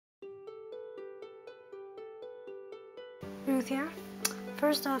Ruth here.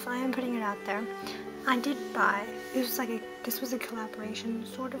 First off, I am putting it out there. I did buy, this was a collaboration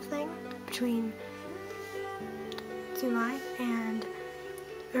sort of thing between Tsumai and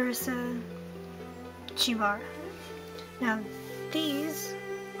Urisa Chibar. Now, these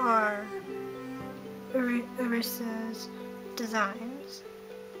are Urisa's designs,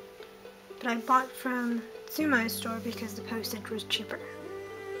 but I bought from Tsumai's store because the postage was cheaper.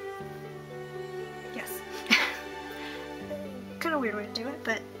 Yes. Kind of weird way to do it,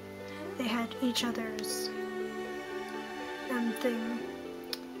 but they had each other's thing,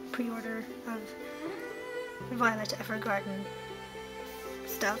 pre-order of Violet Evergarden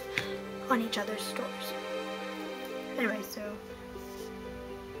stuff on each other's stores. Anyway, so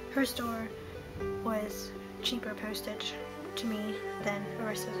her store was cheaper postage to me than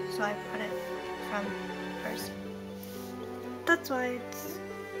Arisa's, so I bought it from hers. That's why it's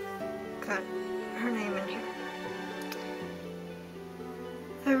got her name in here.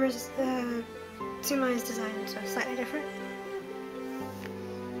 Tsumai's designs are slightly different.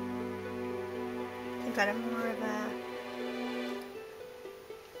 They've got a more of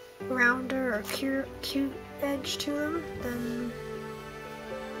a rounder or cute edge to them than...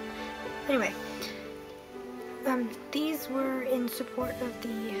 Anyway, these were in support of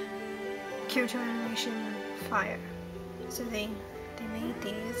the Kyoto Animation Fire. So they made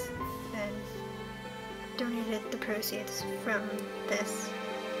these and donated the proceeds from this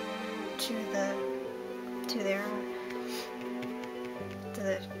to the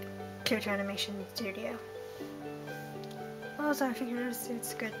Kyoto Animation Studio. Also, I figured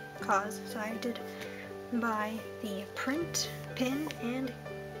it's a good cause, so I did buy the print, pin, and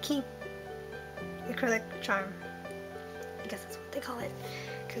key acrylic charm. I guess that's what they call it,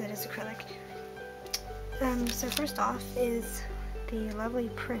 because it is acrylic. So first off is the lovely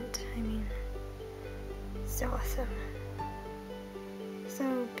print. I mean, so awesome.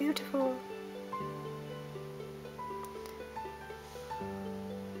 So beautiful.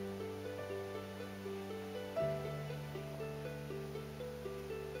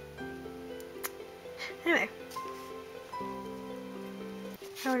 Anyway,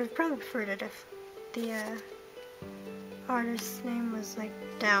 I would have probably preferred it if the artist's name was like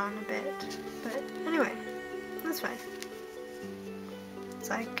down a bit, but anyway, that's fine.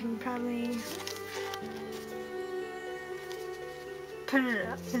 So I can probably put it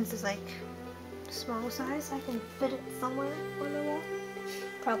up, since it's like small size, I can fit it somewhere on the wall.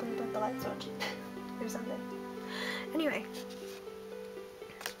 Probably above the light switch or something. Anyway,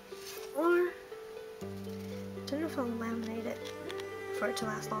 or I don't know if I'll laminate it for it to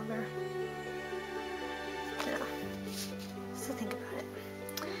last longer. I don't know. So think about it.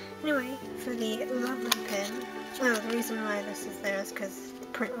 Anyway, for the lovely pin, the reason why this is there is because the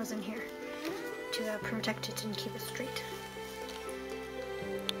print was in here to protect it and keep it straight.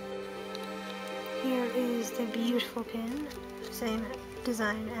 Here is the beautiful pin, same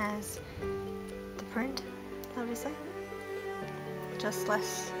design as the print, obviously, just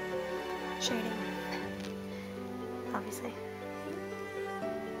less shading, obviously.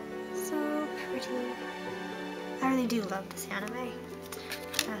 So pretty. I really do love this anime,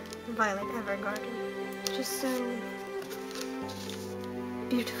 Violet Evergarden, just so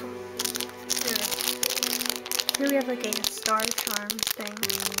beautiful. Here we have like a star charm thing.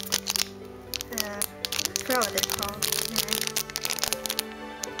 I forgot what they're called.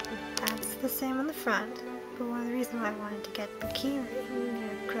 That's the same on the front, but one of the reasons why I wanted to get the key ring,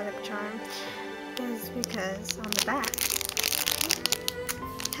 the acrylic charm, is because on the back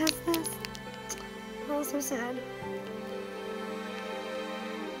it has this. Oh, so sad.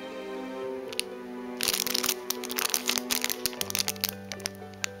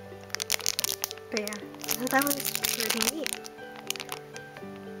 But yeah, so that was really neat.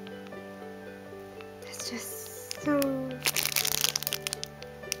 It's just so...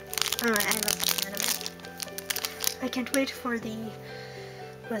 I love this anime. I can't wait for the...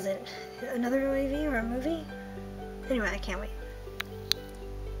 Was it another OAV or a movie? Anyway, I can't wait.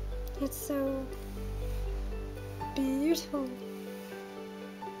 It's so beautiful.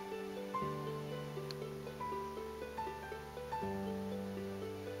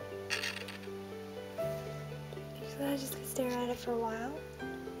 So I just could stare at it for a while.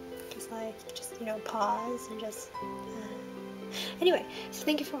 Just pause and just... Anyway, so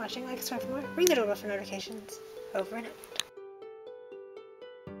thank you for watching. Like, subscribe for more. Ring the doorbell for notifications. Over and out.